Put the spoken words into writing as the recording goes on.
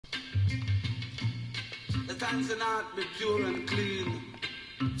Hands and heart be pure and clean.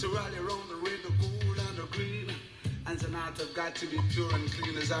 To rally around the red, the gold, and the green. Hands and heart have got to be pure and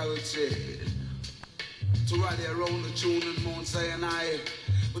clean, as I would say. To rally around the tune and Mount Sinai.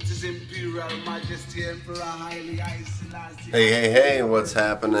 With his Imperial Majesty Emperor Haile Selassie. Hey, what's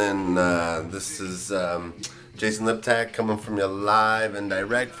happening? This is Jason Liptak coming from you live and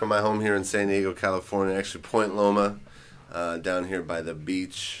direct from my home here in San Diego, California. Actually, Point Loma, down here by the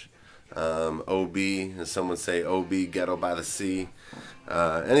beach. OB, as some would say, OB, Ghetto by the Sea.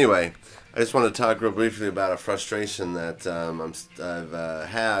 Anyway, I just want to talk real briefly about a frustration that I've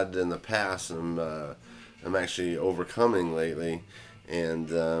had in the past and I'm actually overcoming lately. And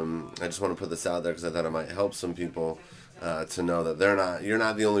I just want to put this out there because I thought it might help some people to know that you're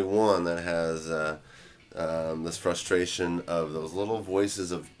not the only one that has this frustration of those little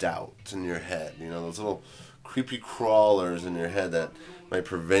voices of doubt in your head. You know, those little creepy crawlers in your head that might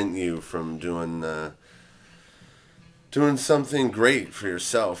prevent you from doing something great for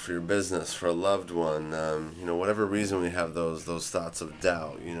yourself, for your business, for a loved one. You know, whatever reason we have those thoughts of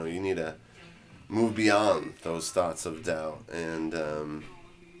doubt, you know, you need to move beyond those thoughts of doubt. And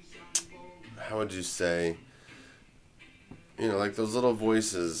how would you say, you know, like those little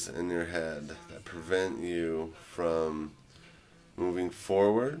voices in your head that prevent you from moving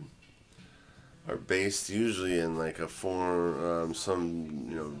forward are based usually in like a form, some,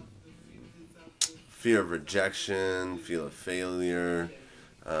 you know, fear of rejection, fear of failure,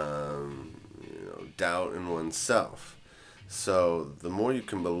 you know, doubt in oneself. So the more you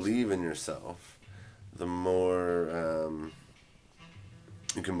can believe in yourself, the more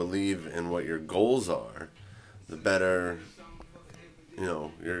you can believe in what your goals are, the better, you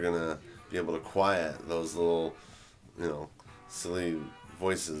know, you're going to be able to quiet those little, you know, silly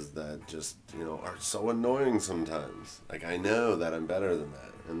voices that just, you know, are so annoying sometimes. Like, I know that I'm better than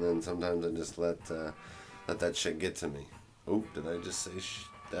that. And then sometimes I just let that shit get to me. Oh, did I just say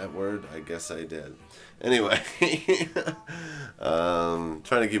that word? I guess I did. Anyway, trying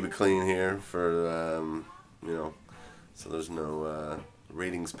to keep it clean here for, you know, so there's no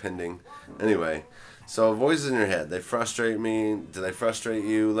ratings pending. Anyway, so voices in your head, they frustrate me. Do they frustrate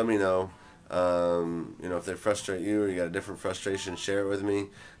you? Let me know. You know, if they frustrate you or you got a different frustration, share it with me.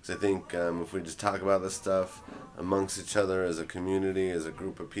 Because I think if we just talk about this stuff amongst each other as a community, as a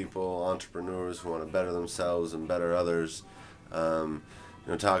group of people, entrepreneurs who want to better themselves and better others, you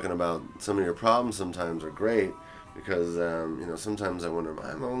know, talking about some of your problems sometimes are great because, you know, sometimes I wonder, am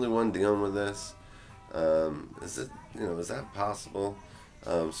I the only one dealing with this? Is it, you know, is that possible?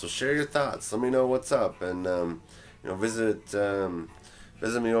 So share your thoughts. Let me know what's up. And, you know, visit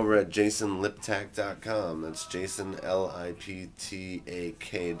me over at jasonliptak.com. That's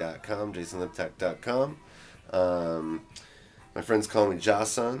jasonliptak.com, jasonliptak.com. My friends call me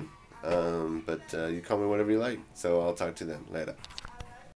Jason, but you call me whatever you like. So I'll talk to you then. Later.